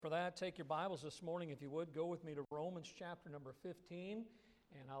that, take your Bibles this morning, if you would. Go with me to Romans chapter number 15,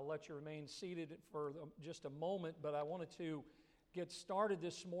 and I'll let you remain seated for just a moment, but I wanted to get started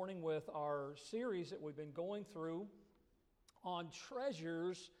this morning with our series that we've been going through on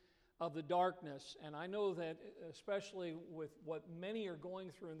treasures of the darkness. And I know that especially with what many are going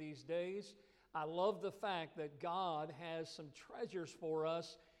through in these days, I love the fact that God has some treasures for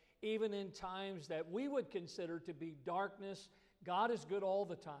us, even in times that we would consider to be darkness. God is good all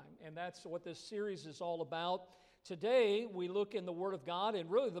the time, and that's what this series is all about. Today, we look in the Word of God,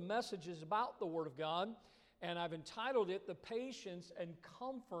 and really the message is about the Word of God, and I've entitled it, The Patience and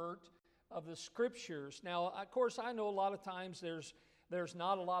Comfort of the Scriptures. Now, of course, I know a lot of times there's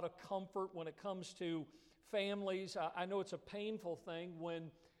not a lot of comfort when it comes to families. I know it's a painful thing when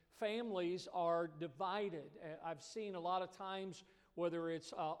families are divided. I've seen a lot of times, whether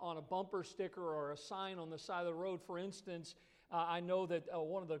it's on a bumper sticker or a sign on the side of the road, for instance, I know that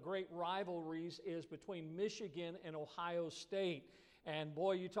one of the great rivalries is between Michigan and Ohio State. And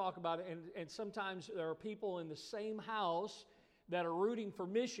boy, you talk about it, and sometimes there are people in the same house that are rooting for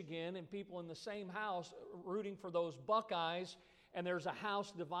Michigan and people in the same house rooting for those Buckeyes, and there's a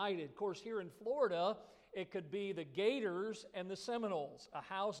house divided. Of course, here in Florida, it could be the Gators and the Seminoles, a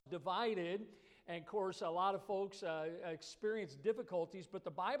house divided. And of course, a lot of folks experience difficulties, but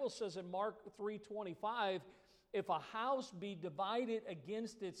the Bible says in Mark 3:25, if a house be divided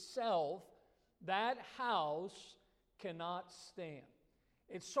against itself, that house cannot stand.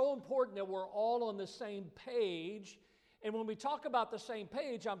 It's so important that we're all on the same page. And when we talk about the same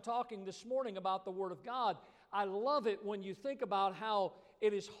page, I'm talking this morning about the Word of God. I love it when you think about how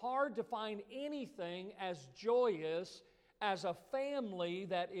it is hard to find anything as joyous as a family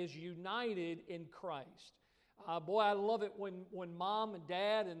that is united in Christ. Boy, I love it when mom and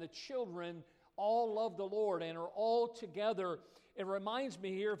dad and the children all love the Lord and are all together. It reminds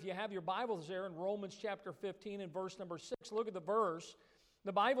me here, if you have your Bibles there, in Romans chapter 15 and verse number 6, look at the verse.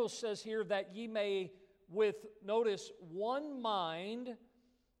 The Bible says here that ye may with, notice, one mind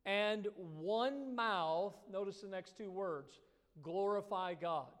and one mouth, notice the next two words, glorify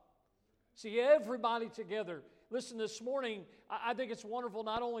God. See, everybody together. Listen, this morning, I think it's wonderful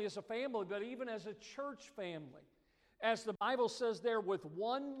not only as a family, but even as a church family. As the Bible says there, with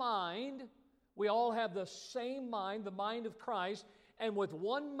one mind, we all have the same mind, the mind of Christ, and with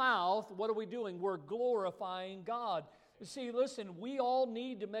one mouth, what are we doing? We're glorifying God. You see, listen, we all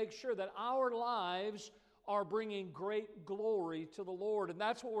need to make sure that our lives are bringing great glory to the Lord, and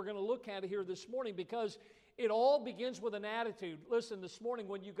that's what we're going to look at here this morning, because it all begins with an attitude. Listen, this morning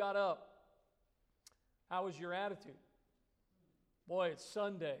when you got up, how was your attitude? Boy, it's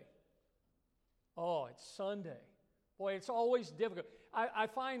Sunday. Oh, it's Sunday. Boy, it's always difficult. I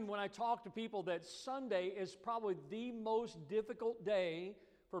find when I talk to people that Sunday is probably the most difficult day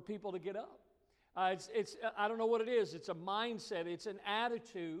for people to get up. I don't know what it is. It's a mindset. It's an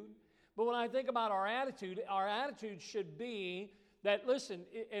attitude. But when I think about our attitude should be that, listen,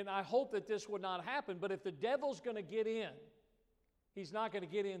 and I hope that this would not happen, but if the devil's going to get in, he's not going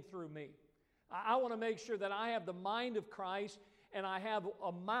to get in through me. I want to make sure that I have the mind of Christ and I have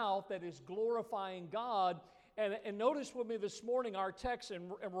a mouth that is glorifying God. And notice with me this morning our text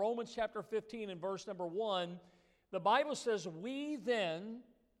in Romans chapter 15 and verse number 1. The Bible says, we then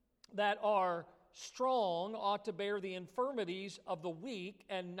that are strong ought to bear the infirmities of the weak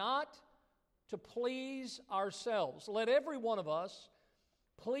and not to please ourselves. Let every one of us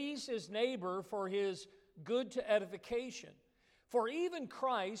please his neighbor for his good to edification. For even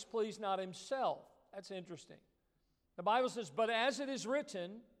Christ pleased not himself. That's interesting. The Bible says, but as it is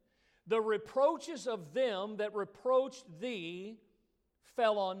written, the reproaches of them that reproached thee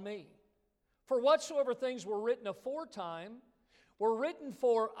fell on me. For whatsoever things were written aforetime were written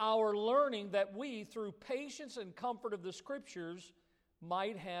for our learning, that we, through patience and comfort of the Scriptures,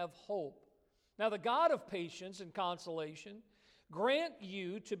 might have hope. Now the God of patience and consolation grant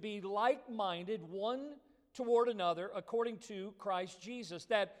you to be like-minded one toward another according to Christ Jesus,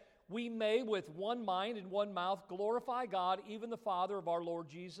 that we may with one mind and one mouth glorify God, even the Father of our Lord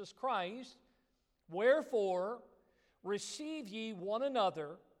Jesus Christ. Wherefore, receive ye one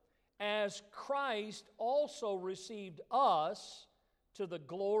another, as Christ also received us to the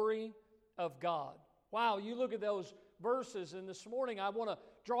glory of God. Wow, you look at those verses, and this morning I want to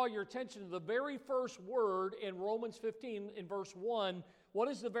draw your attention to the very first word in Romans 15 in verse 1. What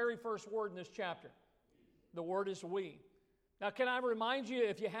is the very first word in this chapter? The word is we. Now, can I remind you,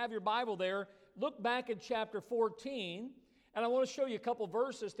 if you have your Bible there, look back at chapter 14, and I want to show you a couple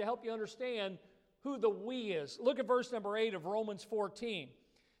verses to help you understand who the we is. Look at verse number 8 of Romans 14.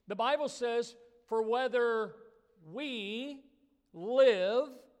 The Bible says, for whether we live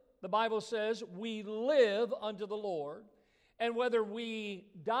the Bible says we live unto the Lord. And whether we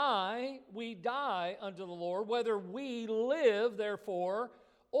die unto the Lord. Whether we live, therefore,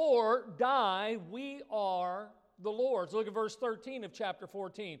 or die, we are the Lord's. Look at verse 13 of chapter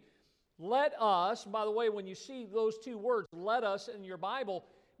 14. Let us, by the way, when you see those two words, let us in your Bible,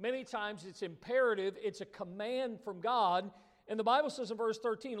 many times it's imperative, it's a command from God. And the Bible says in verse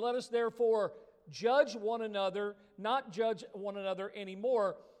 13, let us therefore judge one another, not judge one another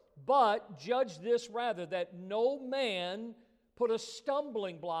anymore, but judge this rather, that no man put a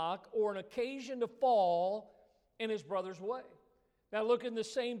stumbling block or an occasion to fall in his brother's way. Now look in the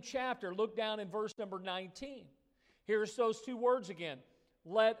same chapter, look down in verse number 19. Here's those two words again.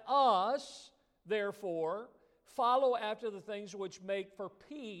 Let us, therefore, follow after the things which make for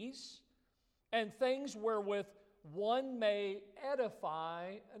peace, and things wherewith one may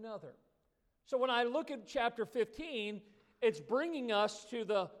edify another. So when I look at chapter 15, it's bringing us to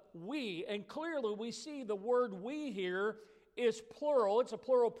the we, and clearly we see the word we here is plural. It's a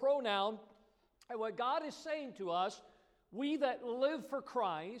plural pronoun. And what God is saying to us, we that live for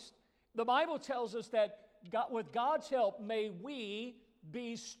Christ, the Bible tells us that God, with God's help, may we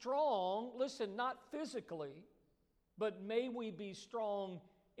be strong, listen, not physically, but may we be strong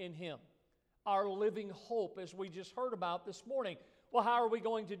in Him. Our living hope, as we just heard about this morning. Well, how are we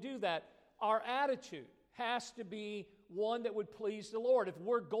going to do that? Our attitude has to be one that would please the Lord. If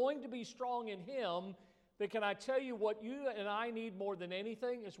we're going to be strong in Him, then can I tell you what you and I need more than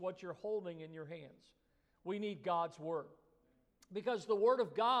anything is what you're holding in your hands. We need God's Word. Because the Word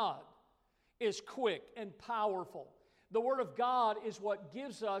of God is quick and powerful. The Word of God is what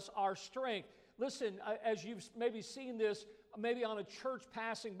gives us our strength. Listen, as you've maybe seen this, maybe on a church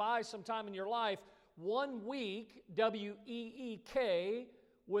passing by sometime in your life, 1 week, W-E-E-K,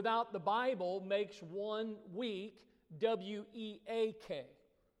 without the Bible makes 1 week, W-E-A-K.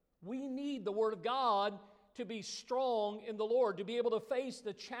 We need the Word of God to be strong in the Lord, to be able to face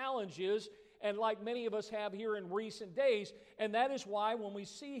the challenges, and like many of us have here in recent days. And that is why when we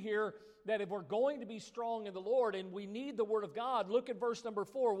see here that if we're going to be strong in the Lord and we need the Word of God, look at verse number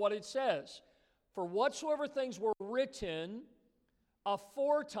 4, what it says. For whatsoever things were written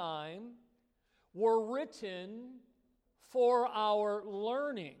aforetime were written for our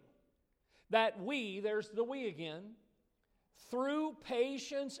learning, that we, there's the we again, through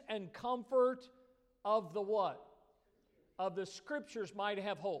patience and comfort of the what? Of the Scriptures might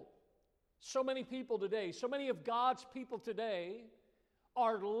have hope. So many people today, so many of God's people today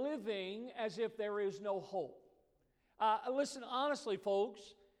are living as if there is no hope. Listen, honestly, folks,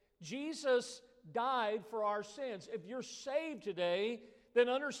 Jesus died for our sins. If you're saved today, then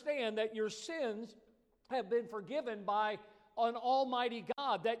understand that your sins have been forgiven by an almighty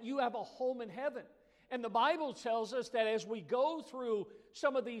God, that you have a home in heaven. And the Bible tells us that as we go through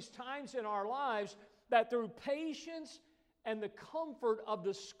some of these times in our lives, that through patience and the comfort of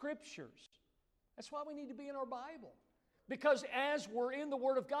the Scriptures, that's why we need to be in our Bible. Because as we're in the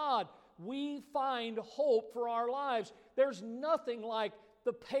Word of God, we find hope for our lives. There's nothing like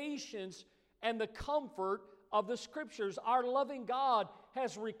the patience and the comfort of the Scriptures. Our loving God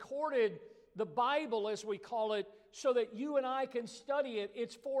has recorded the Bible, as we call it, so that you and I can study it.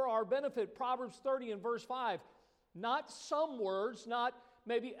 It's for our benefit. Proverbs 30 and verse 5. Not some words, not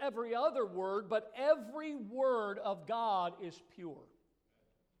maybe every other word, but every word of God is pure.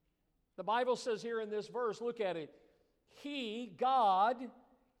 The Bible says here in this verse, look at it. He, God,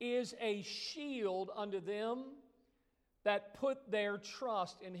 is a shield unto them that put their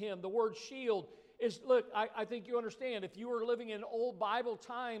trust in Him. The word shield is, look, I think you understand, if you were living in old Bible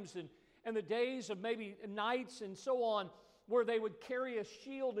times and the days of maybe nights and so on, where they would carry a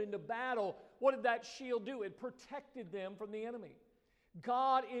shield into battle, what did that shield do? It protected them from the enemy.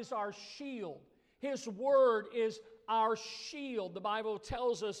 God is our shield. His Word is our shield. The Bible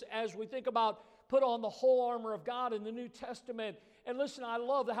tells us as we think about put on the whole armor of God in the New Testament. And listen, I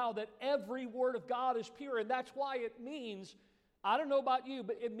love how that every word of God is pure. And that's why it means, I don't know about you,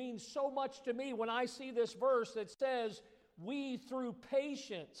 but it means so much to me when I see this verse that says, we through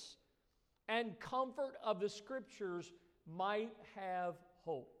patience and comfort of the Scriptures might have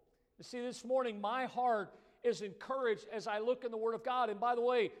hope. You see, this morning my heart is encouraged as I look in the Word of God. And by the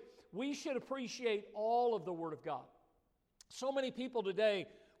way, we should appreciate all of the Word of God. So many people today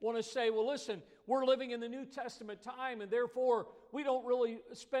want to say, well, listen, we're living in the New Testament time, and therefore we don't really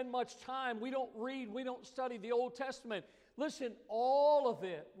spend much time. We don't read, we don't study the Old Testament. Listen, all of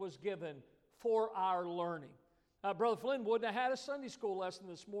it was given for our learning. Brother Flynn wouldn't have had a Sunday school lesson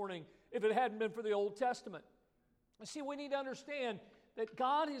this morning if it hadn't been for the Old Testament. See, we need to understand that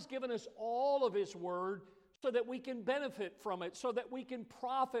God has given us all of His Word so that we can benefit from it, so that we can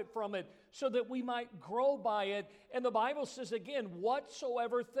profit from it, so that we might grow by it. And the Bible says again,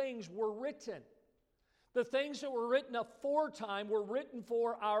 whatsoever things were written. The things that were written aforetime were written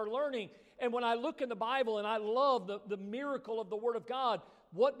for our learning. And when I look in the Bible, and I love the miracle of the Word of God,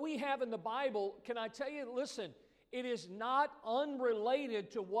 what we have in the Bible, can I tell you, listen, it is not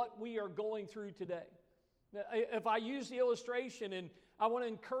unrelated to what we are going through today. If I use the illustration, and I want to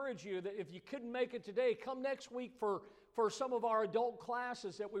encourage you that if you couldn't make it today, come next week for some of our adult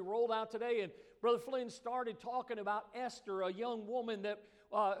classes that we rolled out today. And Brother Flynn started talking about Esther, a young woman that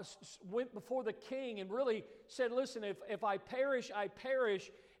went before the king and really said, listen, if I perish, I perish.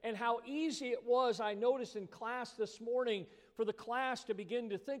 And how easy it was, I noticed in class this morning, for the class to begin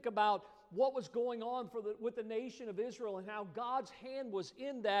to think about what was going on with the nation of Israel and how God's hand was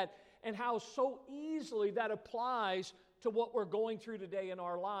in that, and how so easily that applies to what we're going through today in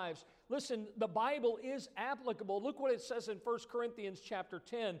our lives. Listen, the Bible is applicable. Look what it says in 1 Corinthians chapter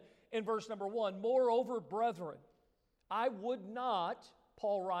 10 in verse number 1. Moreover, brethren, I would not,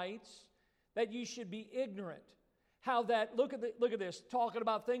 Paul writes, that you should be ignorant. How that, look at this, talking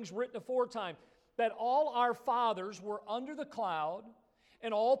about things written aforetime, that all our fathers were under the cloud,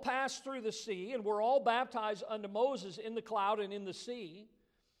 and all passed through the sea, and were all baptized unto Moses in the cloud and in the sea,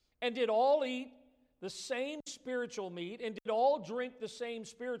 and did all eat the same spiritual meat, and did all drink the same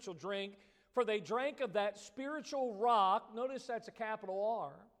spiritual drink, for they drank of that spiritual rock, notice that's a capital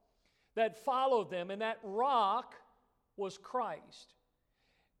R, that followed them, and that rock was Christ.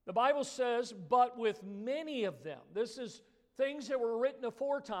 The Bible says, but with many of them, this is things that were written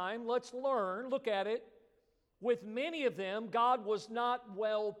aforetime, let's learn, look at it. With many of them, God was not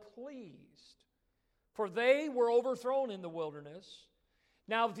well pleased, for they were overthrown in the wilderness.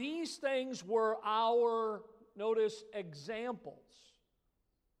 Now these things were our, notice, examples.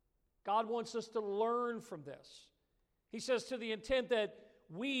 God wants us to learn from this. He says to the intent that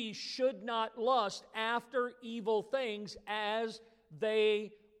we should not lust after evil things as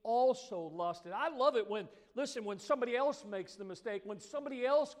they also lusted. I love it when somebody else makes the mistake, when somebody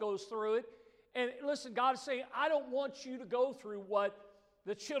else goes through it. And listen, God is saying, I don't want you to go through what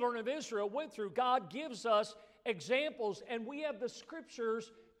the children of Israel went through. God gives us examples, and we have the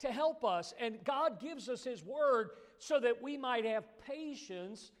Scriptures to help us. And God gives us His Word so that we might have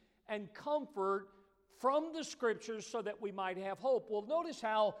patience and comfort from the Scriptures so that we might have hope. Well, notice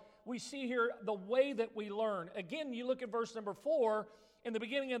how we see here the way that we learn. Again, you look at verse number 4. In the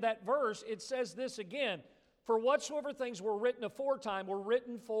beginning of that verse, it says this again, for whatsoever things were written aforetime were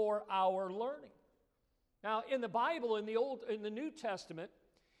written for our learning. Now, in the Bible, in the New Testament,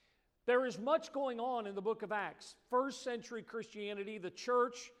 there is much going on in the book of Acts. First century Christianity, the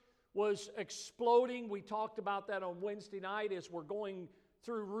church was exploding. We talked about that on Wednesday night as we're going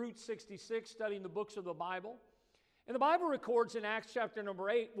through Route 66, studying the books of the Bible. And the Bible records in Acts chapter number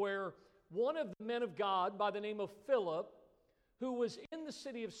 8 where one of the men of God by the name of Philip, who was in the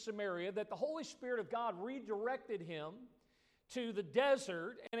city of Samaria, that the Holy Spirit of God redirected him to the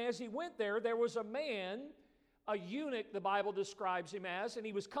desert. And as he went there was a man, a eunuch, the Bible describes him as, and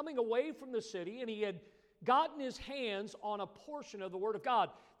he was coming away from the city, and he had gotten his hands on a portion of the Word of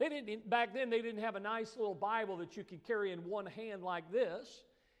God. Back then, they didn't have a nice little Bible that you could carry in one hand like this.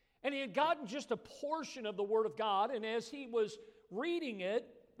 And he had gotten just a portion of the Word of God, and as he was reading it,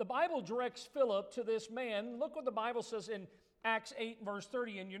 the Bible directs Philip to this man. Look what the Bible says in Acts 8, verse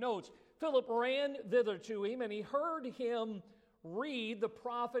 30 in your notes. Philip ran thither to him, and he heard him read the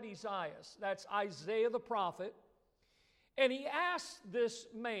prophet Isaiah. That's Isaiah the prophet. And he asked this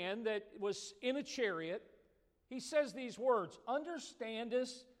man that was in a chariot, he says these words,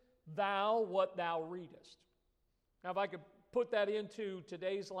 understandest thou what thou readest? Now, if I could put that into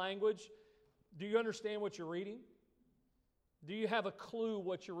today's language, do you understand what you're reading? Do you have a clue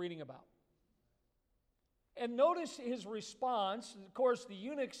what you're reading about? And notice his response. Of course, the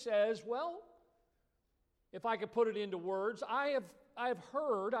eunuch says, well, if I could put it into words, I've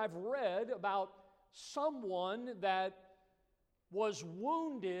read about someone that was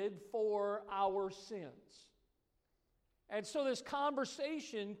wounded for our sins. And so this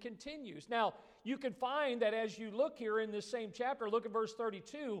conversation continues. Now, you can find that as you look here in this same chapter, look at verse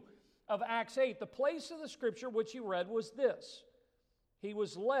 32 of Acts 8. The place of the scripture which you read was this. He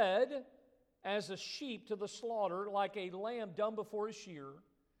was led as a sheep to the slaughter, like a lamb dumb before his shearer,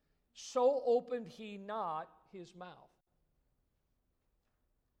 so opened he not his mouth.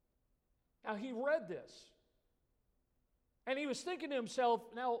 Now he read this, and he was thinking to himself,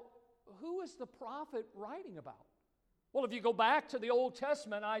 now, who is the prophet writing about? Well, if you go back to the Old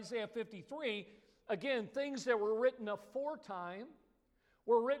Testament, Isaiah 53, again, things that were written aforetime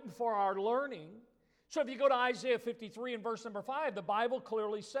were written for our learning, So if you go to Isaiah 53 and verse number 5, the Bible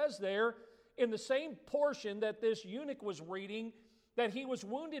clearly says there in the same portion that this eunuch was reading that he was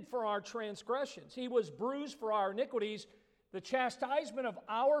wounded for our transgressions. He was bruised for our iniquities. The chastisement of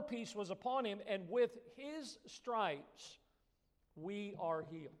our peace was upon him, and with his stripes we are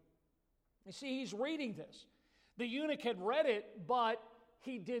healed. You see, he's reading this. The eunuch had read it, but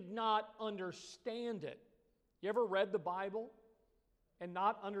he did not understand it. You ever read the Bible and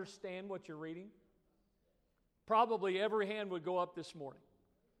not understand what you're reading? Probably every hand would go up this morning.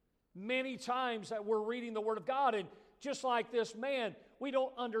 Many times that we're reading the Word of God, and just like this man, we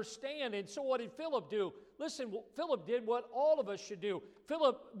don't understand. And so what did Philip do? Listen, Philip did what all of us should do.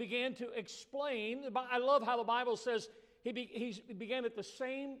 Philip began to explain. I love how the Bible says he began at the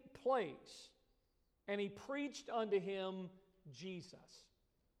same place, and he preached unto him Jesus.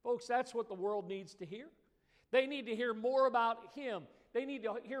 Folks, that's what the world needs to hear. They need to hear more about him. They need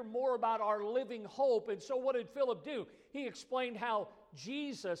to hear more about our living hope. And so what did Philip do? He explained how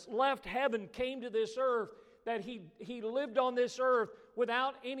Jesus left heaven, came to this earth, that he lived on this earth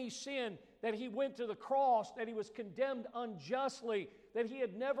without any sin, that he went to the cross, that he was condemned unjustly, that he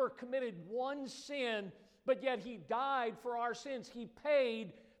had never committed one sin, but yet he died for our sins. He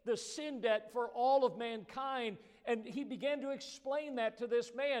paid the sin debt for all of mankind, and he began to explain that to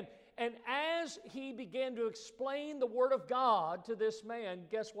this man. And as he began to explain the Word of God to this man,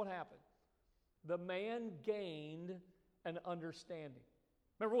 guess what happened? The man gained an understanding.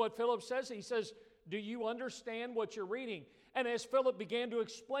 Remember what Philip says? He says, do you understand what you're reading? And as Philip began to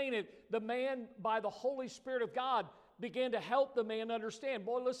explain it, the man, by the Holy Spirit of God, began to help the man understand.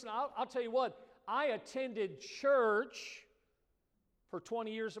 Boy, listen, I'll tell you what, I attended church for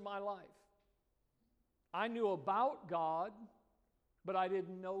 20 years of my life. I knew about God, but I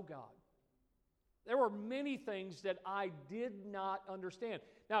didn't know God. There were many things that I did not understand.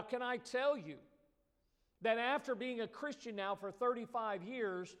 Now, can I tell you that after being a Christian now for 35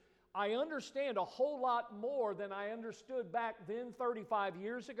 years, I understand a whole lot more than I understood back then 35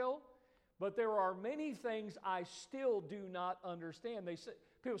 years ago, but there are many things I still do not understand.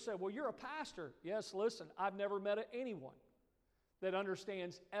 People say, well, you're a pastor. Yes, listen, I've never met anyone that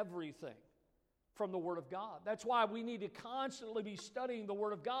understands everything from the Word of God. That's why we need to constantly be studying the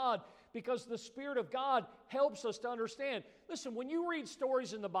Word of God, because the Spirit of God helps us to understand. Listen, when you read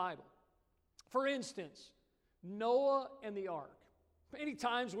stories in the Bible, for instance, Noah and the ark. Many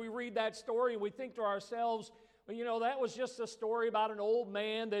times we read that story and we think to ourselves, well, you know, that was just a story about an old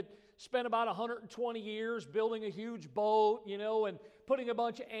man that spent about 120 years building a huge boat, you know, and putting a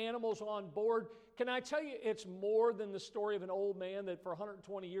bunch of animals on board. Can I tell you, it's more than the story of an old man that for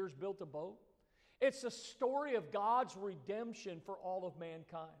 120 years built a boat. It's a story of God's redemption for all of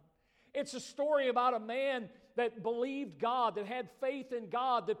mankind. It's a story about a man that believed God, that had faith in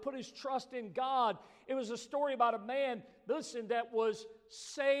God, that put his trust in God. It was a story about a man, listen, that was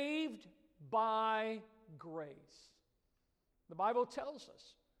saved by grace. The Bible tells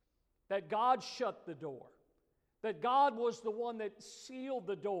us that God shut the door, that God was the one that sealed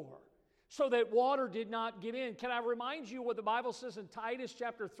the door so that water did not get in. Can I remind you what the Bible says in Titus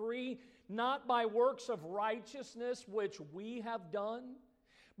chapter 3? Not by works of righteousness which we have done,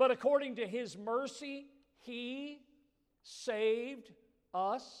 but according to His mercy, He saved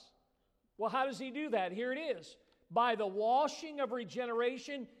us. Well, how does He do that? Here it is. By the washing of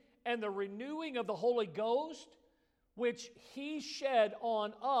regeneration and the renewing of the Holy Ghost, which He shed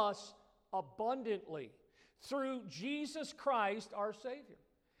on us abundantly through Jesus Christ our Savior.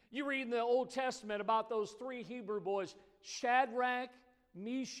 You read in the Old Testament about those three Hebrew boys, Shadrach,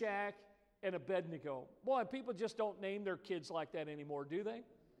 Meshach, and Abednego. Boy, people just don't name their kids like that anymore, do they?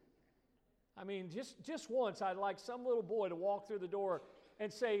 I mean, just once, I'd like some little boy to walk through the door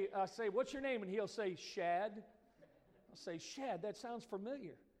and say, what's your name? And he'll say, Shad. I'll say, Shad, that sounds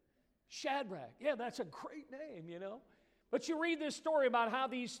familiar. Shadrach, yeah, that's a great name, you know. But you read this story about how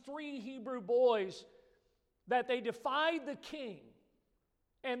these three Hebrew boys, that they defied the king,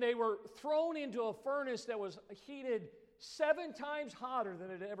 and they were thrown into a furnace that was heated 7 times hotter than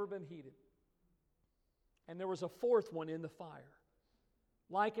it had ever been heated. And there was a fourth one in the fire,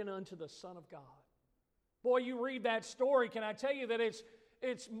 likened unto the Son of God. Boy, you read that story, can I tell you that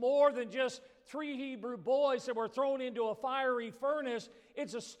it's more than just 3 Hebrew boys that were thrown into a fiery furnace.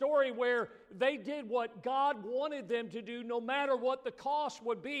 It's a story where they did what God wanted them to do, no matter what the cost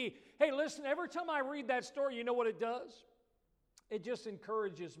would be. Hey, listen, every time I read that story, you know what it does? It just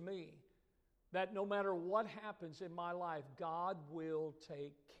encourages me that no matter what happens in my life, God will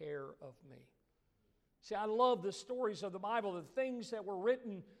take care of me. See, I love the stories of the Bible, the things that were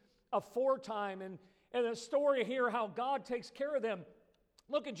written aforetime, and a story here how God takes care of them.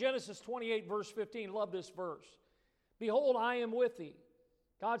 Look at Genesis 28, verse 15. Love this verse. Behold, I am with thee.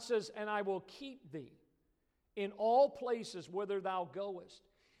 God says, and I will keep thee in all places whither thou goest,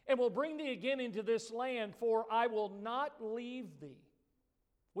 and will bring thee again into this land, for I will not leave thee.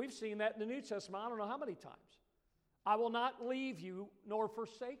 We've seen that in the New Testament I don't know how many times. I will not leave you nor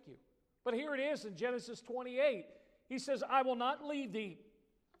forsake you. But here it is in Genesis 28. He says, I will not leave thee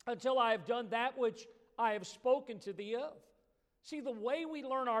until I have done that which I have spoken to thee of. See, the way we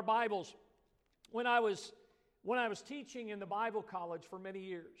learn our Bibles, when I was teaching in the Bible college for many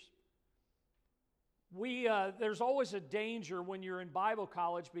years, there's always a danger when you're in Bible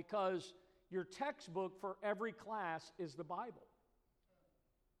college because your textbook for every class is the Bible.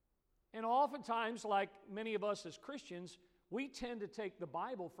 And oftentimes, like many of us as Christians, we tend to take the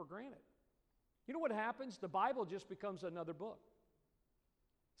Bible for granted. You know what happens? The Bible just becomes another book.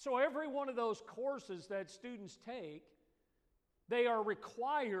 So every one of those courses that students take, they are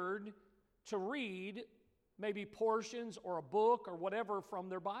required to read maybe portions or a book or whatever from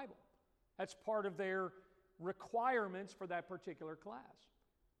their Bible. That's part of their requirements for that particular class.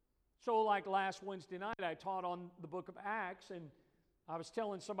 So like last Wednesday night, I taught on the book of Acts, and I was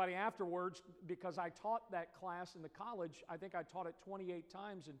telling somebody afterwards, because I taught that class in the college, I think I taught it 28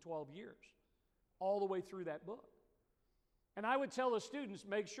 times in 12 years, all the way through that book. And I would tell the students,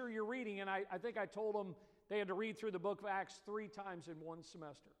 make sure you're reading, and I think I told them they had to read through the book of Acts 3 times in one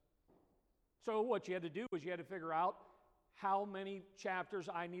semester. So what you had to do was you had to figure out how many chapters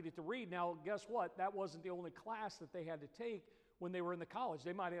I needed to read. Now, guess what? That wasn't the only class that they had to take when they were in the college.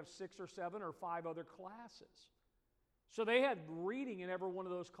 They might have 6 or 7 or 5 other classes. So they had reading in every one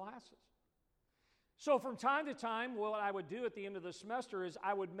of those classes. So from time to time, what I would do at the end of the semester is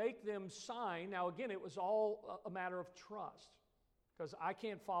I would make them sign. Now, again, it was all a matter of trust because I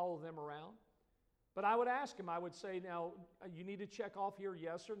can't follow them around. But I would ask them, I would say, now, you need to check off here,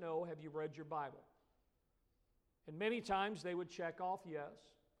 yes or no, have you read your Bible? And many times they would check off yes.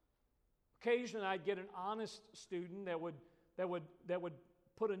 Occasionally I'd get an honest student that would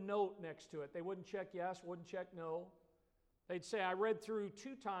put a note next to it. They wouldn't check yes, wouldn't check no. They'd say, I read through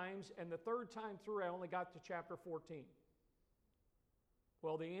 2 times, and the 3rd time through I only got to chapter 14.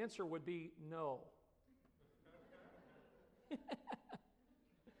 Well, the answer would be no.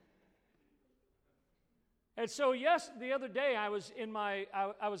 And so, yes, the other day I was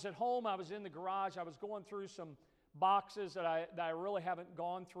at home, I was in the garage, I was going through some boxes that I really haven't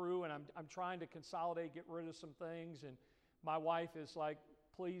gone through, and I'm trying to consolidate, get rid of some things, and my wife is like,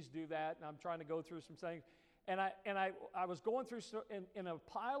 please do that, and I'm trying to go through some things. And I was going through, in a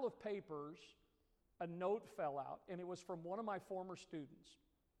pile of papers, a note fell out, and it was from one of my former students.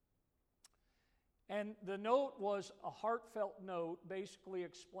 And the note was a heartfelt note basically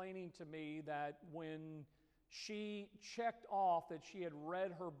explaining to me that when she checked off that she had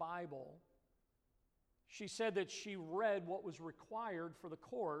read her Bible, she said that she read what was required for the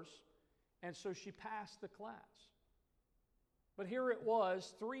course, and so she passed the class. But here it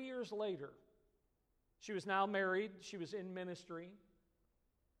was, 3 years later. She was now married. She was in ministry.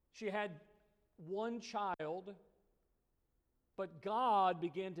 She had one child, but God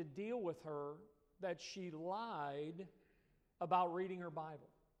began to deal with her that she lied about reading her Bible.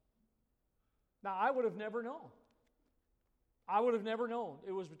 Now, I would have never known. I would have never known.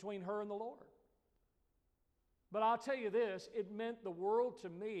 It was between her and the Lord. But I'll tell you this, it meant the world to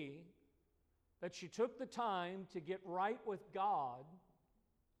me that she took the time to get right with God,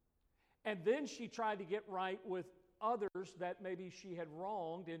 and then she tried to get right with others that maybe she had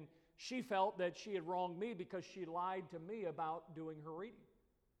wronged, and she felt that she had wronged me because she lied to me about doing her reading.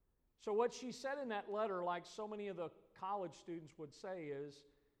 So what she said in that letter, like so many of the college students would say, is,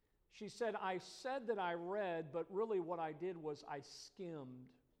 she said, I said that I read, but really what I did was I skimmed.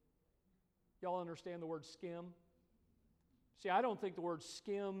 Y'all understand the word skim? See, I don't think the word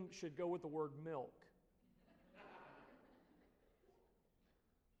skim should go with the word milk.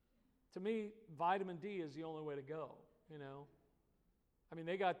 To me, vitamin D is the only way to go, you know. I mean,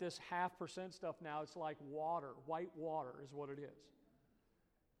 they got this 0.5% stuff now. It's like water. White water is what it is.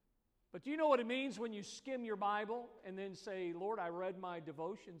 But do you know what it means when you skim your Bible and then say, Lord, I read my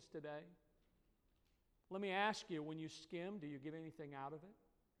devotions today? Let me ask you, when you skim, do you get anything out of it?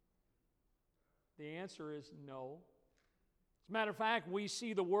 The answer is no. As a matter of fact, we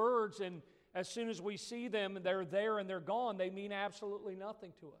see the words, and as soon as we see them, they're there and they're gone. They mean absolutely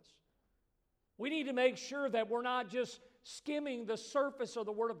nothing to us. We need to make sure that we're not just skimming the surface of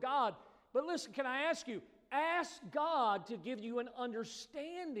the Word of God. But listen, can I ask you, ask God to give you an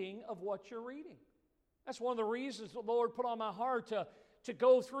understanding of what you're reading. That's one of the reasons the Lord put on my heart to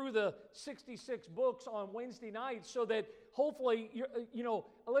go through the 66 books on Wednesday night, so that hopefully,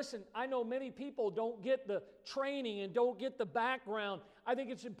 listen, I know many people don't get the training and don't get the background. I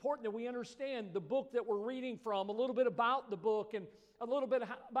think it's important that we understand the book that we're reading from, a little bit about the book, and a little bit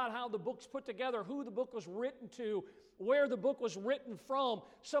about how the book's put together, who the book was written to, where the book was written from,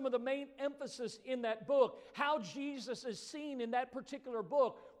 some of the main emphasis in that book, how Jesus is seen in that particular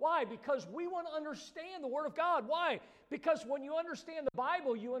book. Why? Because we want to understand the Word of God. Why? Because when you understand the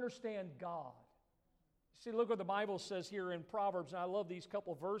Bible, you understand God. See, look what the Bible says here in Proverbs, and I love these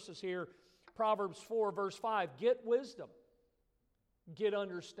couple verses here. Proverbs 4, verse 5, get wisdom, get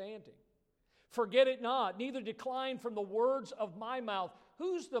understanding. Forget it not, neither decline from the words of my mouth.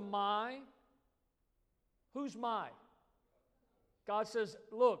 Who's the my? Who's my? God says,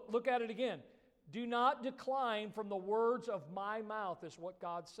 look at it again. Do not decline from the words of my mouth, is what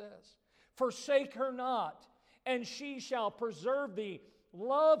God says. Forsake her not, and she shall preserve thee.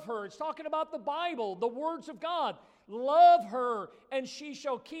 Love her. It's talking about the Bible, the words of God. Love her, and she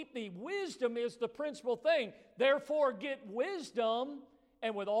shall keep thee. Wisdom is the principal thing. Therefore, get wisdom,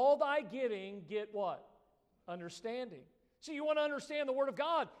 and with all thy getting, get what? Understanding. So you want to understand the Word of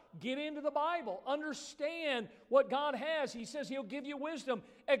God, get into the Bible. Understand what God has. He says He'll give you wisdom.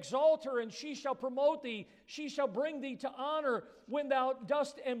 Exalt her, and she shall promote thee. She shall bring thee to honor. When thou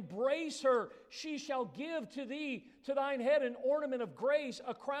dost embrace her, she shall give to thee, to thine head, an ornament of grace,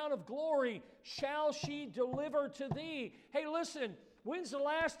 a crown of glory shall she deliver to thee. Hey, listen, when's the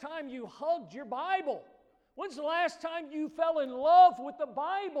last time you hugged your Bible? When's the last time you fell in love with the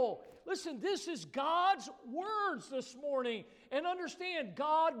Bible? Listen, this is God's words this morning. And understand,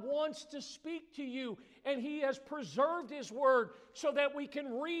 God wants to speak to you. And He has preserved His Word so that we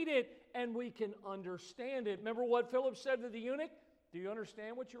can read it and we can understand it. Remember what Philip said to the eunuch? Do you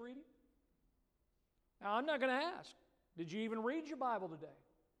understand what you're reading? Now, I'm not going to ask, did you even read your Bible today?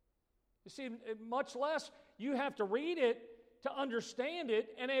 You see, much less you have to read it to understand it.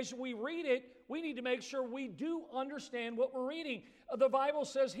 And as we read it, we need to make sure we do understand what we're reading. The Bible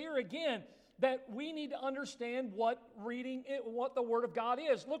says here again that we need to understand what the Word of God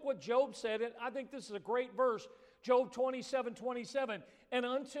is. Look what Job said, and I think this is a great verse. Job 27:27. And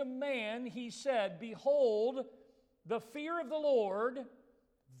unto man he said, behold, the fear of the Lord,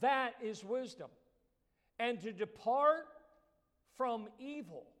 that is wisdom. And to depart from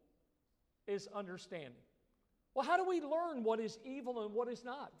evil is understanding. Well, how do we learn what is evil and what is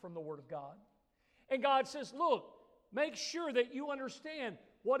not from the Word of God? And God says, look, make sure that you understand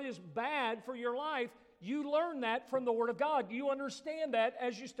what is bad for your life. You learn that from the Word of God. You understand that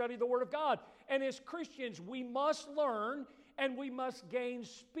as you study the Word of God. And as Christians, we must learn and we must gain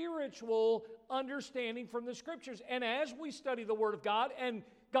spiritual understanding from the Scriptures. And as we study the Word of God and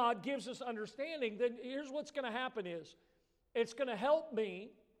God gives us understanding, then here's what's going to happen is it's going to help me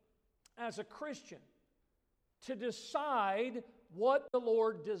as a Christian to decide what the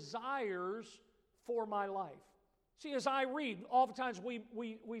Lord desires for my life. See, as I read, oftentimes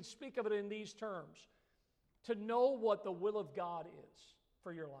we speak of it in these terms. To know what the will of God is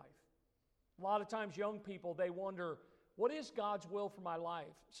for your life. A lot of times young people, they wonder, what is God's will for my life?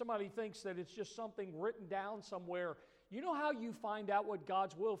 Somebody thinks that it's just something written down somewhere. You know how you find out what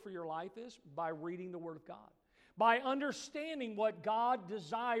God's will for your life is? By reading the Word of God. By understanding what God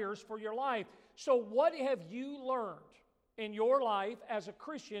desires for your life. So what have you learned in your life as a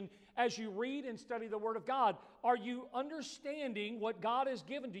Christian as you read and study the Word of God? Are you understanding what God has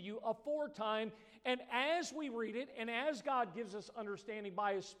given to you aforetime? And as we read it and as God gives us understanding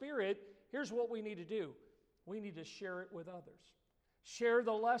by His Spirit, here's what we need to do. We need to share it with others. Share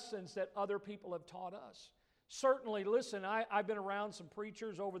the lessons that other people have taught us. Certainly, listen, I've been around some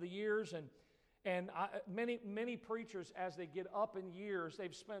preachers over the years, and many preachers, as they get up in years,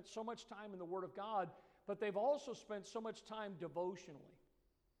 they've spent so much time in the Word of God, but they've also spent so much time devotionally.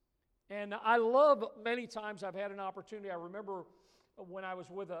 And I love, many times I've had an opportunity. I remember when I was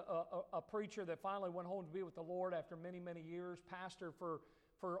with a preacher that finally went home to be with the Lord after many, many years, pastor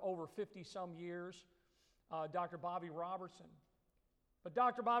for over 50-some years, Dr. Bobby Robertson. But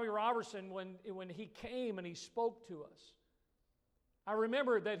Dr. Bobby Robertson, when he came and he spoke to us, I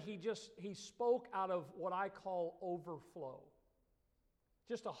remember that he spoke out of what I call overflow.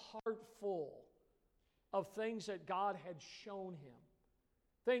 Just a heart full of things that God had shown him,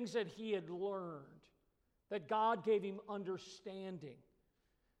 things that he had learned, that God gave him understanding.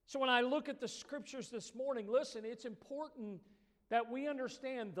 So when I look at the Scriptures this morning, listen, it's important that we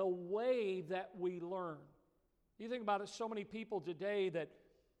understand the way that we learn. You think about it, so many people today that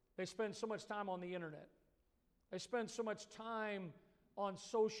they spend so much time on the internet. They spend so much time on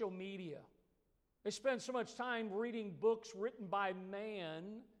social media. They spend so much time reading books written by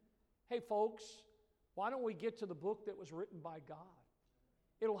man. Hey folks, Why don't we get to the book that was written by God?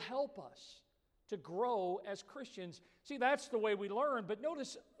 It'll help us to grow as Christians. See, that's the way we learn. But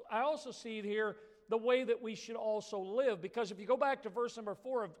notice, I also see it here, the way that we should also live. Because if you go back to verse number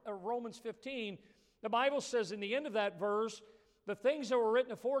 4 of Romans 15, the Bible says in the end of that verse, the things that were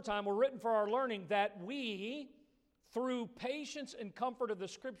written aforetime were written for our learning, that we, through patience and comfort of the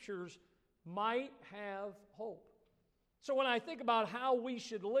Scriptures, might have hope. So when I think about how we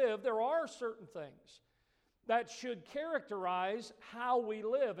should live, there are certain things that should characterize how we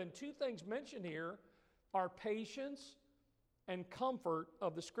live. And two things mentioned here are patience and comfort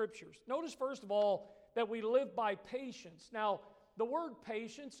of the Scriptures. Notice, first of all, that we live by patience. Now, the word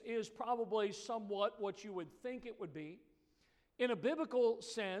patience is probably somewhat what you would think it would be. In a biblical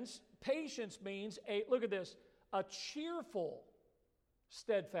sense, patience means, look at this, a cheerful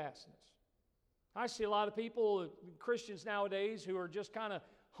steadfastness. I see a lot of people, Christians nowadays, who are just kind of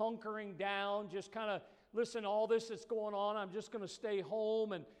hunkering down, just kind of, listen, all this that's going on, I'm just going to stay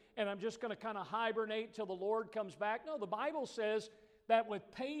home and I'm just going to kind of hibernate till the Lord comes back. No, the Bible says that with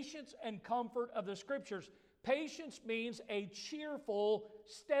patience and comfort of the Scriptures, patience means a cheerful,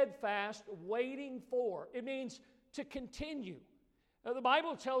 steadfast waiting for. It means to continue. Now, the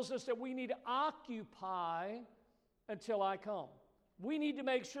Bible tells us that we need to occupy until I come. We need to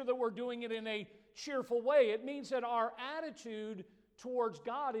make sure that we're doing it in a cheerful way. It means that our attitude towards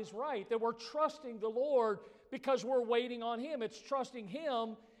God is right, that we're trusting the Lord because we're waiting on Him. It's trusting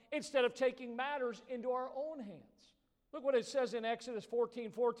Him instead of taking matters into our own hands. Look what it says in Exodus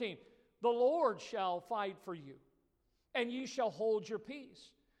 14:14. The Lord shall fight for you, and you shall hold your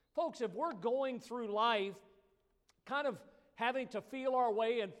peace. Folks, if we're going through life kind of having to feel our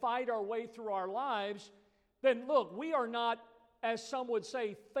way and fight our way through our lives, then look, we are not, as some would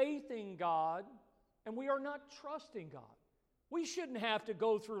say, faithing God, and we are not trusting God. We shouldn't have to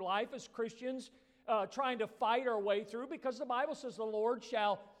go through life as Christians trying to fight our way through, because the Bible says the Lord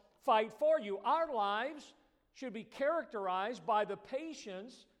shall fight for you. Our lives should be characterized by the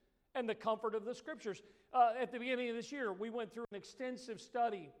patience and the comfort of the Scriptures. At the beginning of this year, we went through an extensive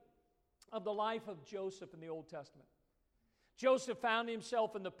study of the life of Joseph in the Old Testament. Joseph found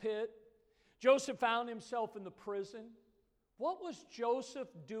himself in the pit. Joseph found himself in the prison. What was Joseph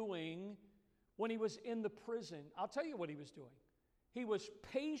doing when he was in the prison? I'll tell you what he was doing. He was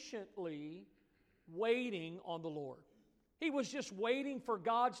patiently waiting on the Lord. He was just waiting for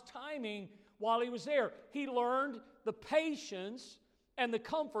God's timing while he was there. He learned the patience and the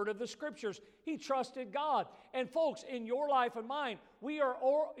comfort of the Scriptures. He trusted God. And folks, in your life and mine, we are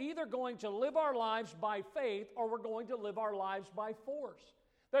either going to live our lives by faith or we're going to live our lives by force.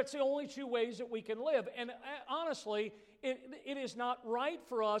 That's the only two ways that we can live. And honestly, it is not right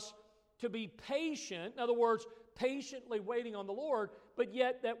for us to be patient, in other words, patiently waiting on the Lord, but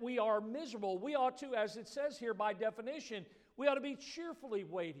yet that we are miserable. We ought to, as it says here by definition, we ought to be cheerfully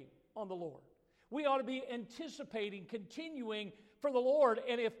waiting on the Lord. We ought to be anticipating, continuing for the Lord.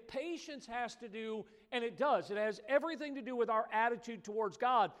 And if patience has to do, and it does, it has everything to do with our attitude towards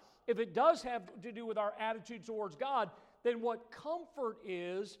God. If it does have to do with our attitude towards God, then what comfort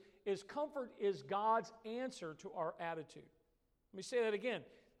is God's answer to our attitude. Let me say that again.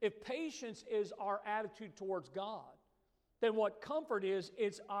 If patience is our attitude towards God, then what comfort is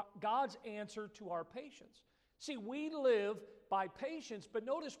God's answer to our patience. See, we live by patience, but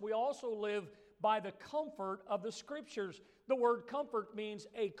notice we also live by the comfort of the Scriptures. The word comfort means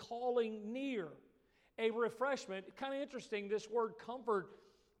a calling near, a refreshment. Kind of interesting, this word comfort.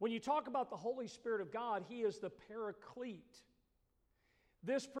 When you talk about the Holy Spirit of God, He is the Paraclete.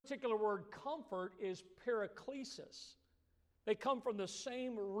 This particular word comfort is paraklesis. They come from the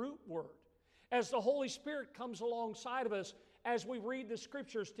same root word. As the Holy Spirit comes alongside of us as we read the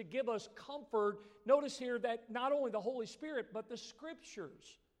Scriptures to give us comfort, notice here that not only the Holy Spirit, but the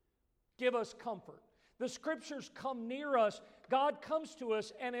Scriptures give us comfort. The Scriptures come near us. God comes to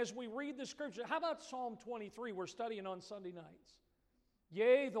us, and as we read the Scripture, how about Psalm 23 we're studying on Sunday nights?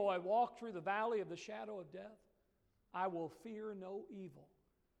 Yea, though I walk through the valley of the shadow of death, I will fear no evil,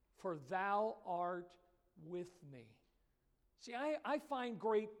 for thou art with me. See, I find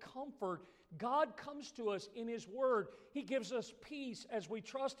great comfort. God comes to us in His Word. He gives us peace as we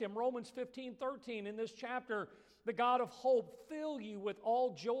trust Him. Romans 15:13 in this chapter, the God of hope fill you with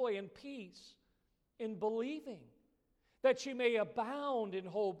all joy and peace in believing, that you may abound in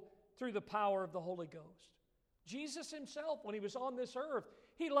hope through the power of the Holy Ghost. Jesus Himself, when He was on this earth,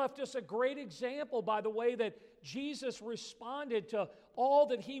 He left us a great example by the way that Jesus responded to all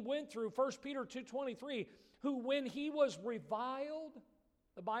that He went through. 1 Peter 2:23, who when He was reviled,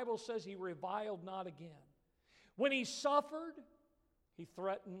 the Bible says He reviled not again. When He suffered, He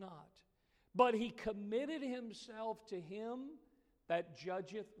threatened not, but he committed himself to him that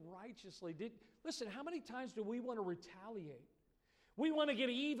judgeth righteously. Listen, how many times do we want to retaliate? We want to get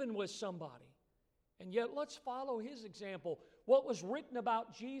even with somebody. And yet let's follow his example. What was written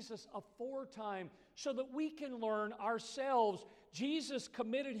about Jesus aforetime so that we can learn ourselves. Jesus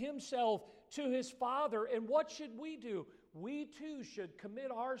committed himself to his Father. And what should we do? We too should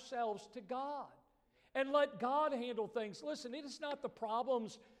commit ourselves to God and let God handle things. Listen, it is not the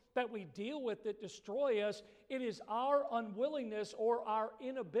problems that we deal with that destroy us. It is our unwillingness or our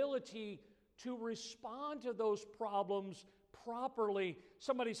inability to respond to those problems properly.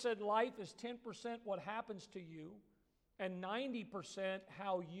 Somebody said life is 10% what happens to you and 90%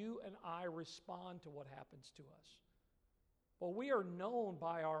 how you and I respond to what happens to us. Well, we are known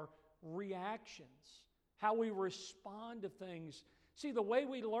by our reactions, how we respond to things. See, the way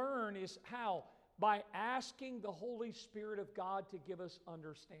we learn is how? By asking the Holy Spirit of God to give us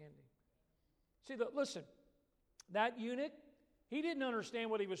understanding. See, listen, that eunuch, he didn't understand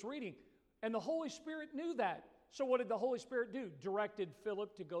what he was reading, and the Holy Spirit knew that. So what did the Holy Spirit do? Directed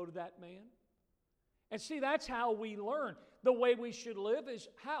Philip to go to that man. And see, that's how we learn. The way we should live is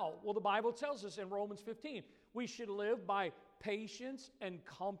how? Well, the Bible tells us in Romans 15, we should live by patience and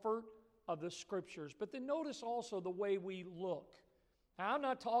comfort of the Scriptures. But then notice also the way we look. Now, I'm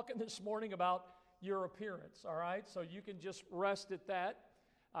not talking this morning about your appearance, all right? So you can just rest at that.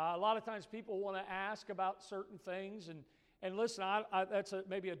 A lot of times people want to ask about certain things, and listen, that's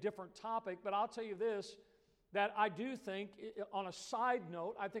maybe a different topic, but I'll tell you this, that I do think, on a side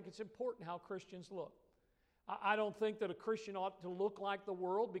note, I think it's important how Christians look. I don't think that a Christian ought to look like the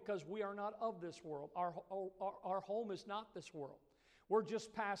world because we are not of this world. Our home is not this world. We're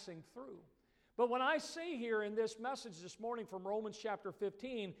just passing through. But when I say here in this message this morning from Romans chapter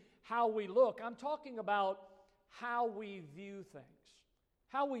 15, how we look, I'm talking about how we view things,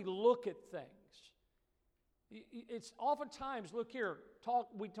 how we look at things. It's oftentimes, look here,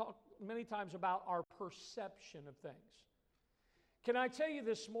 we talk many times about our perception of things. Can I tell you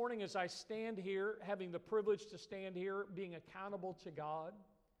this morning as I stand here, having the privilege to stand here, being accountable to God,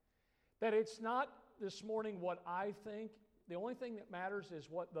 that it's not this morning what I think. The only thing that matters is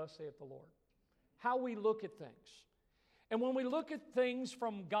what thus saith the Lord. How we look at things. And when we look at things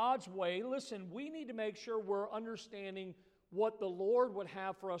from God's way, listen, we need to make sure we're understanding what the Lord would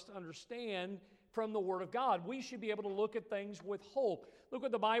have for us to understand from the Word of God. We should be able to look at things with hope. Look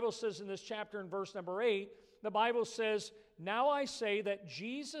what the Bible says in this chapter in verse number 8. The Bible says, "Now I say that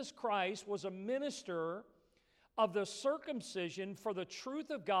Jesus Christ was a minister of the circumcision for the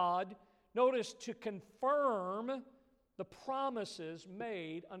truth of God," notice, "to confirm the promises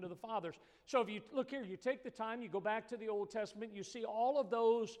made unto the fathers." So if you look here, you take the time, you go back to the Old Testament, you see all of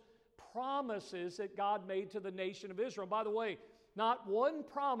those promises that God made to the nation of Israel. By the way, not one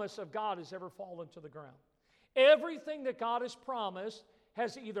promise of God has ever fallen to the ground. Everything that God has promised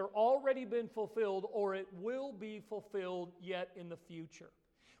has either already been fulfilled or it will be fulfilled yet in the future.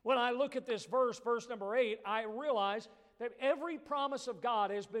 When I look at this verse number 8, I realize that every promise of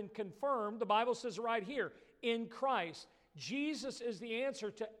God has been confirmed. The Bible says right here, in Christ. Jesus is the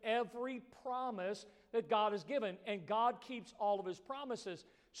answer to every promise that God has given, and God keeps all of His promises.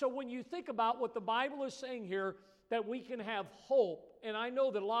 So when you think about what the Bible is saying here, that we can have hope, and I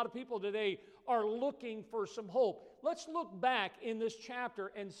know that a lot of people today are looking for some hope. Let's look back in this chapter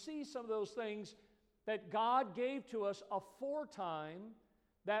and see some of those things that God gave to us aforetime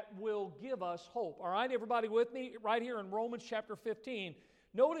that will give us hope. All right, everybody with me? Right here in Romans chapter 15.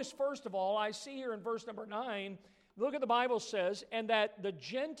 Notice, first of all, I see here in verse number 9, look at the Bible says, "And that the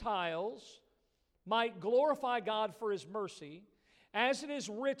Gentiles might glorify God for His mercy, as it is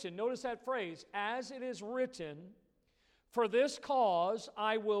written," notice that phrase, "as it is written, for this cause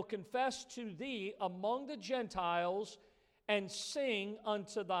I will confess to thee among the Gentiles and sing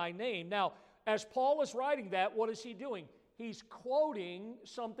unto thy name." Now, as Paul is writing that, what is he doing? He's quoting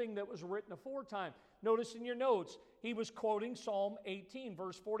something that was written aforetime. Notice in your notes, he was quoting Psalm 18,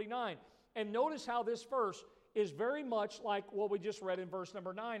 verse 49. And notice how this verse is very much like what we just read in verse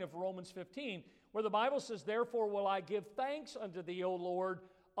number 9 of Romans 15, where the Bible says, "Therefore will I give thanks unto thee, O Lord,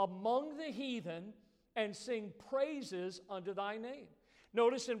 among the heathen, and sing praises unto thy name."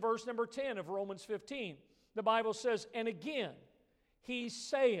 Notice in verse number 10 of Romans 15, the Bible says, "And again he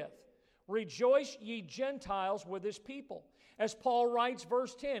saith, Rejoice ye Gentiles with his people." As Paul writes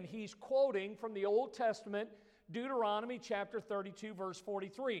verse 10, he's quoting from the Old Testament, Deuteronomy chapter 32, verse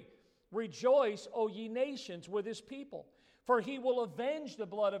 43. "Rejoice, O ye nations, with his people, for he will avenge the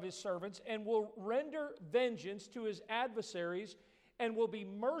blood of his servants, and will render vengeance to his adversaries, and will be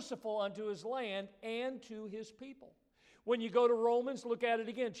merciful unto his land and to his people." When you go to Romans, look at it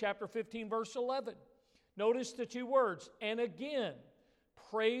again, chapter 15, verse 11. Notice the two words, and again,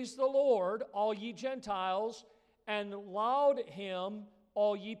 praise the Lord, all ye Gentiles, and laud him,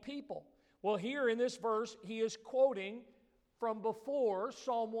 all ye people. Well, here in this verse, he is quoting from before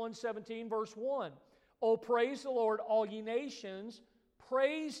Psalm 117, verse 1. Oh, praise the Lord, all ye nations,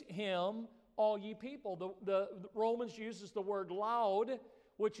 praise him, all ye people. The Romans uses the word laud,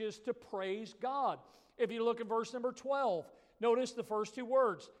 which is to praise God. If you look at verse number 12, notice the first two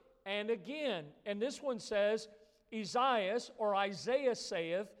words, and again. And this one says, Isaiah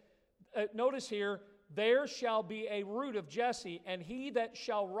saith, notice here, there shall be a root of Jesse, and he that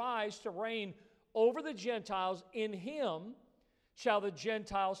shall rise to reign over the Gentiles, in him shall the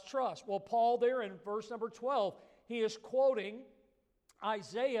Gentiles trust. Well, Paul there in verse number 12, he is quoting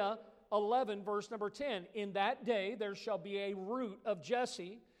Isaiah 11, verse number 10. In that day there shall be a root of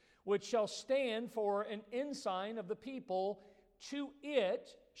Jesse, which shall stand for an ensign of the people. To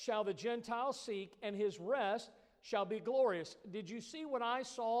it shall the Gentiles seek, and his rest shall be glorious. Did you see what I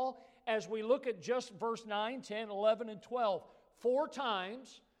saw as we look at just verse 9, 10, 11, and 12? 4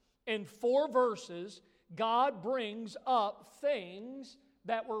 times in 4 verses, God brings up things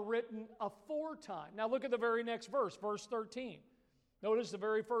that were written aforetime. Now look at the very next verse, verse 13. Notice the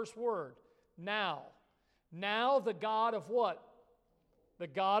very first word, now. Now the God of what? The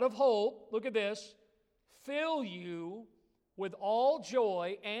God of hope, look at this, fill you with all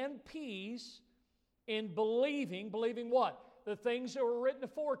joy and peace in believing. Believing what? The things that were written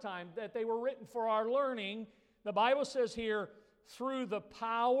aforetime, that they were written for our learning. The Bible says here, through the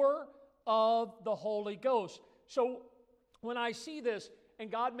power of the Holy Ghost. So when I see this, and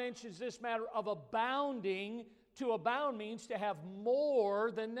God mentions this matter of abounding, to abound means to have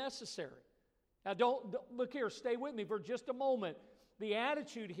more than necessary. Now don't look here, stay with me for just a moment. The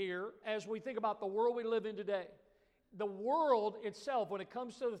attitude here, as we think about the world we live in today, the world itself, when it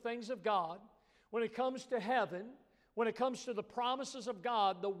comes to the things of God, when it comes to heaven, when it comes to the promises of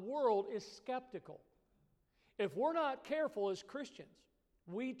God, the world is skeptical. If we're not careful as Christians,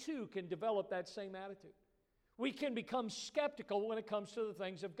 we too can develop that same attitude. We can become skeptical when it comes to the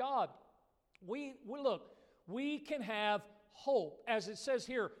things of God. We can have hope, as it says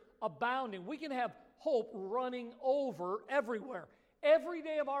here, abounding. We can have hope running over everywhere. Every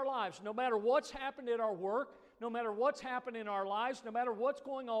day of our lives, no matter what's happened at our work, no matter what's happened in our lives, no matter what's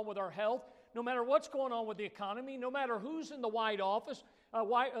going on with our health, no matter what's going on with the economy, no matter who's in the White Office,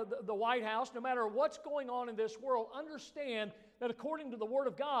 the White House, no matter what's going on in this world, understand that according to the Word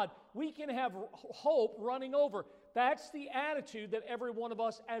of God, we can have hope running over. That's the attitude that every one of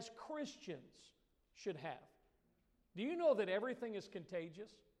us as Christians should have. Do you know that everything is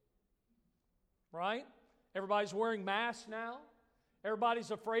contagious? Right? Everybody's wearing masks now. Everybody's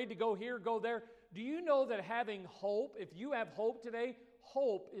afraid to go here, go there. Do you know that having hope, if you have hope today,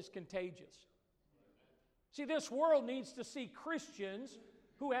 hope is contagious? See, this world needs to see Christians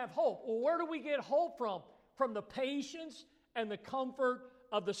who have hope. Well, where do we get hope from? From the patience and the comfort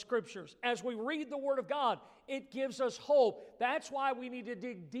of the Scriptures. As we read the Word of God, it gives us hope. That's why we need to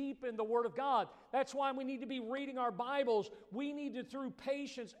dig deep in the Word of God. That's why we need to be reading our Bibles. We need to, through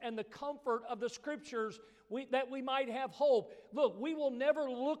patience and the comfort of the Scriptures, that we might have hope. Look, we will never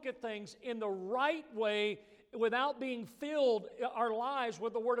look at things in the right way without being filled our lives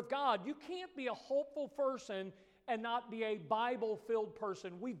with the Word of God. You can't be a hopeful person and not be a Bible-filled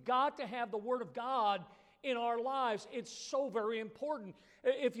person. We've got to have the Word of God in our lives. It's so very important.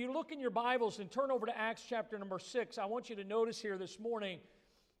 If you look in your Bibles and turn over to Acts chapter number 6, I want you to notice here this morning,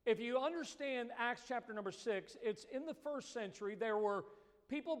 if you understand Acts chapter number 6, it's in the first century. There were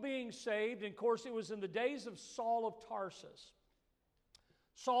people being saved, and of course it was in the days of Saul of Tarsus.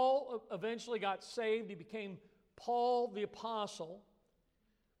 Saul eventually got saved. He became Paul the Apostle.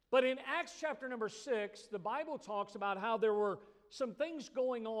 But in Acts chapter number 6, the Bible talks about how there were some things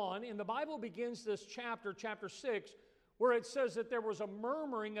going on, and the Bible begins this chapter 6, where it says that there was a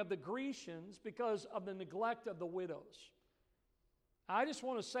murmuring of the Grecians because of the neglect of the widows. I just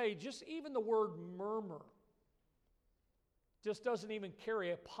want to say, just even the word murmur just doesn't even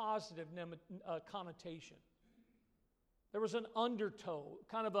carry a positive connotation. There was an undertow,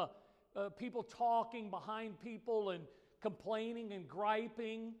 kind of people talking behind people and complaining and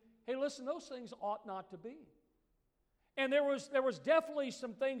griping. Hey, listen, those things ought not to be. And there was definitely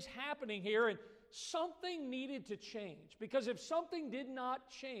some things happening here, and something needed to change. Because if something did not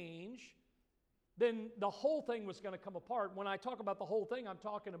change, then the whole thing was going to come apart. When I talk about the whole thing, I'm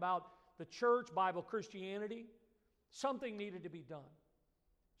talking about the church, Bible Christianity. Something needed to be done.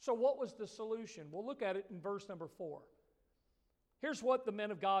 So what was the solution? We'll look at it in verse number 4. Here's what the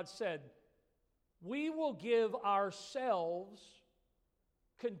men of God said. we will give ourselves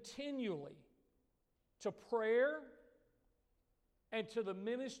continually to prayer and to the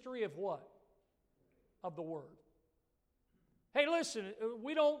ministry of what? Of the Word. Hey, listen,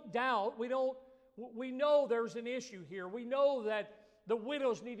 we don't doubt, we know there's an issue here. We know that the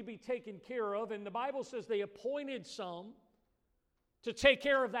widows need to be taken care of, and the Bible says they appointed some to take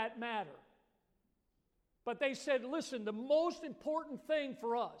care of that matter. But they said, listen, the most important thing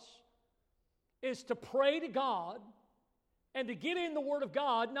for us is to pray to God and to get in the Word of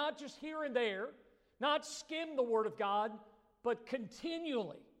God, not just here and there, not skim the Word of God, but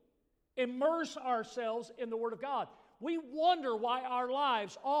continually immerse ourselves in the Word of God. We wonder why our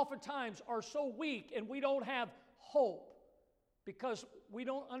lives oftentimes are so weak and we don't have hope, because we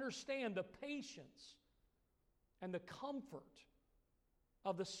don't understand the patience and the comfort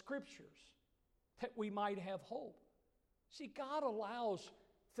of the Scriptures that we might have hope. See, God allows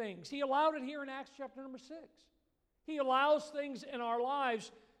things. He allowed it here in Acts chapter number 6. He allows things in our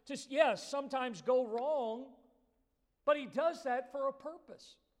lives to, yes, sometimes go wrong, but He does that for a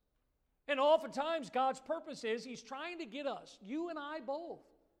purpose. And oftentimes God's purpose is He's trying to get us, you and I both,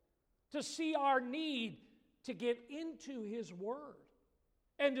 to see our need to get into His Word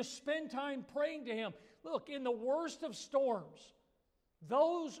and to spend time praying to Him. Look, in the worst of storms,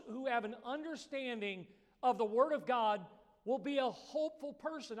 those who have an understanding of the Word of God will be a hopeful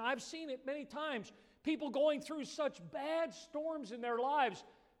person. I've seen it many times. People going through such bad storms in their lives,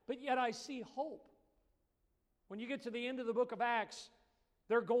 but yet I see hope. When you get to the end of the book of Acts,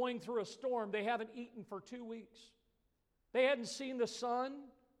 they're going through a storm. They haven't eaten for 2 weeks. They hadn't seen the sun.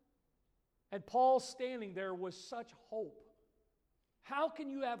 And Paul standing there with such hope. How can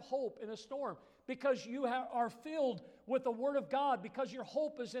you have hope in a storm? Because you are filled with the Word of God, because your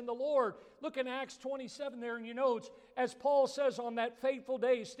hope is in the Lord. Look in Acts 27 there in your notes, as Paul says on that fateful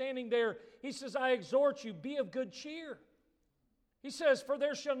day, standing there, he says, I exhort you, be of good cheer. He says, for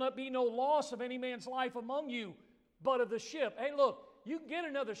there shall not be no loss of any man's life among you, but of the ship. Hey, look, you can get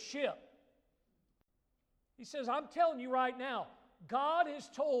another ship. He says, I'm telling you right now, God has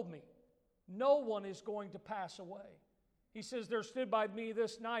told me no one is going to pass away. He says, there stood by me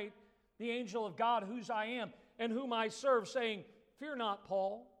this night the angel of God, whose I am, and whom I serve, saying, fear not,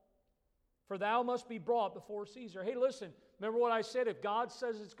 Paul, for thou must be brought before Caesar. Hey, listen, remember what I said? If God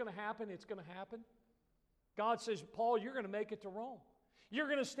says it's going to happen, it's going to happen. God says, Paul, you're going to make it to Rome. You're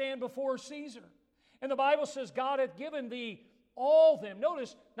going to stand before Caesar. And the Bible says God hath given thee all them.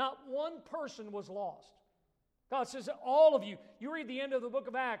 Notice, not one person was lost. God says that all of you, you read the end of the book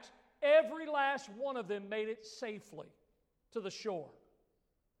of Acts, every last one of them made it safely to the shore.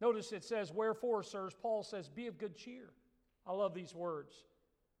 Notice it says, wherefore, sirs, Paul says, be of good cheer. I love these words.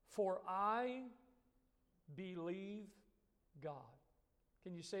 For I believe God.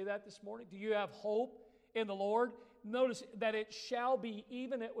 Can you say that this morning? Do you have hope in the Lord? Notice that it shall be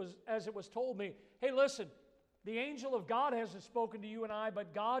even as it was told me. Hey, listen, the angel of God hasn't spoken to you and I,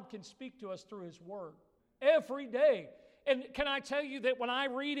 but God can speak to us through His Word every day. And can I tell you that when I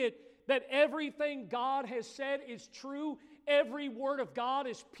read it, that everything God has said is true, every word of God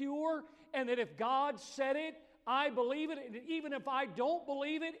is pure, and that if God said it, I believe it, and even if I don't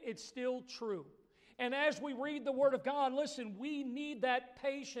believe it, it's still true. And as we read the Word of God, listen, we need that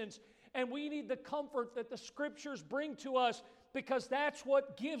patience, and we need the comfort that the Scriptures bring to us, because that's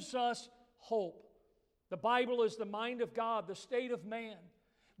what gives us hope. The Bible is the mind of God, the state of man,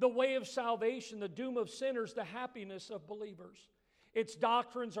 the way of salvation, the doom of sinners, the happiness of believers. Its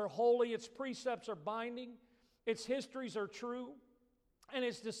doctrines are holy, its precepts are binding, its histories are true, and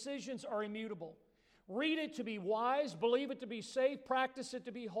its decisions are immutable. Read it to be wise, believe it to be safe, practice it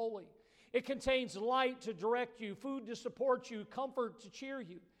to be holy. It contains light to direct you, food to support you, comfort to cheer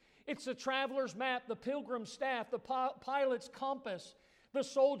you. It's the traveler's map, the pilgrim's staff, the pilot's compass, the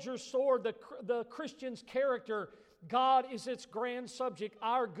soldier's sword, the Christian's character. God is its grand subject.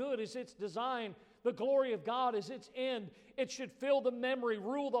 Our good is its design. The glory of God is its end. It should fill the memory,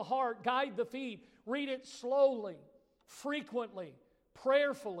 rule the heart, guide the feet. Read it slowly, frequently,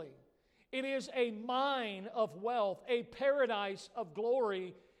 prayerfully. It is a mine of wealth, a paradise of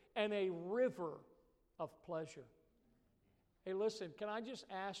glory, and a river of pleasure. Hey, listen, can I just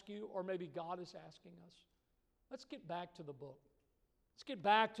ask you, or maybe God is asking us, let's get back to the book. Let's get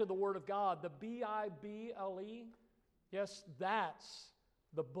back to the Word of God, the Bible. Yes, that's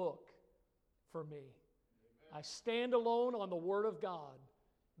the book for me. Amen. I stand alone on the Word of God,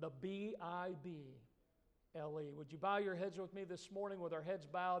 the Bible. Would you bow your heads with me this morning with our heads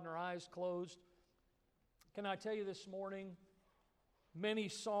bowed and our eyes closed? Can I tell you this morning, many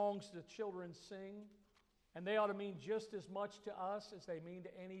songs the children sing And they ought to mean just as much to us as they mean to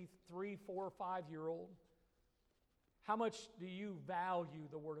any 3, 4, 5-year-old. How much do you value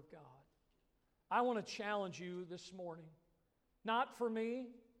the Word of God? I want to challenge you this morning. Not for me.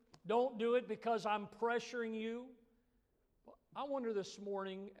 Don't do it because I'm pressuring you. I wonder this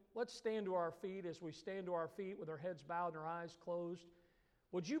morning, let's stand to our feet as we stand to our feet with our heads bowed and our eyes closed.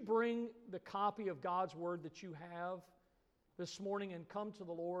 Would you bring the copy of God's Word that you have this morning and come to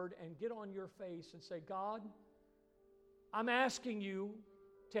the Lord and get on your face and say, God, I'm asking you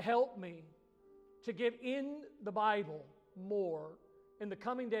to help me to get in the Bible more in the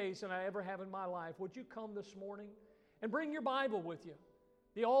coming days than I ever have in my life. Would you come this morning and bring your Bible with you?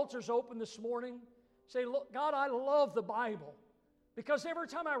 The altar's open this morning. Say, look, God, I love the Bible because every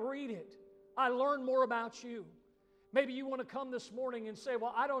time I read it, I learn more about you. Maybe you want to come this morning and say,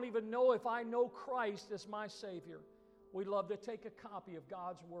 well, I don't even know if I know Christ as my Savior. We'd love to take a copy of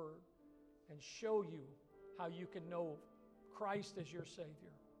God's Word and show you how you can know Christ as your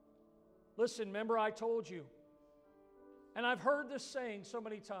Savior. Listen, remember I told you, and I've heard this saying so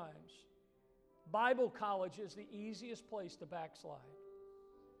many times, Bible college is the easiest place to backslide.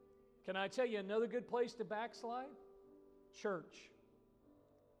 Can I tell you another good place to backslide? Church.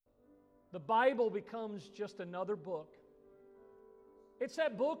 The Bible becomes just another book. It's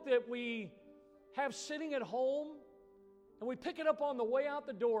that book that we have sitting at home and we pick it up on the way out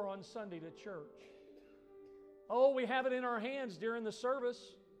the door on Sunday to church. Oh, we have it in our hands during the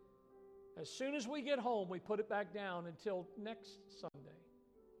service. As soon as we get home, we put it back down until next Sunday.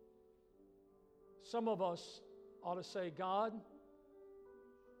 Some of us ought to say, God,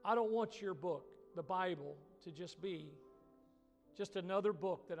 I don't want your book, the Bible, to just be just another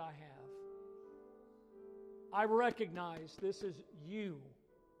book that I have. I recognize this is you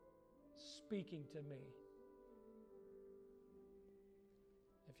speaking to me.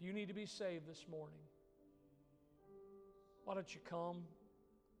 If you need to be saved this morning, why don't you come?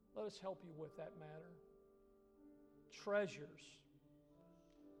 Let us help you with that matter. Treasures.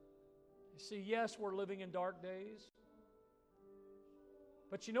 You see, yes, we're living in dark days.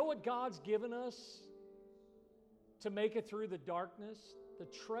 But you know what God's given us to make it through the darkness? The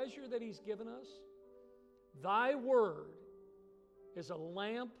treasure that He's given us? Thy word is a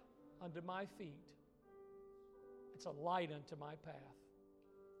lamp unto my feet. It's a light unto my path.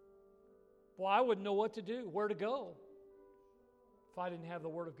 Well, I wouldn't know what to do, where to go, if I didn't have the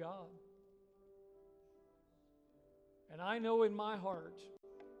Word of God. And I know in my heart,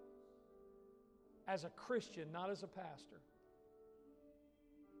 as a Christian, not as a pastor,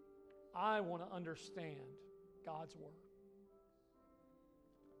 I want to understand God's Word.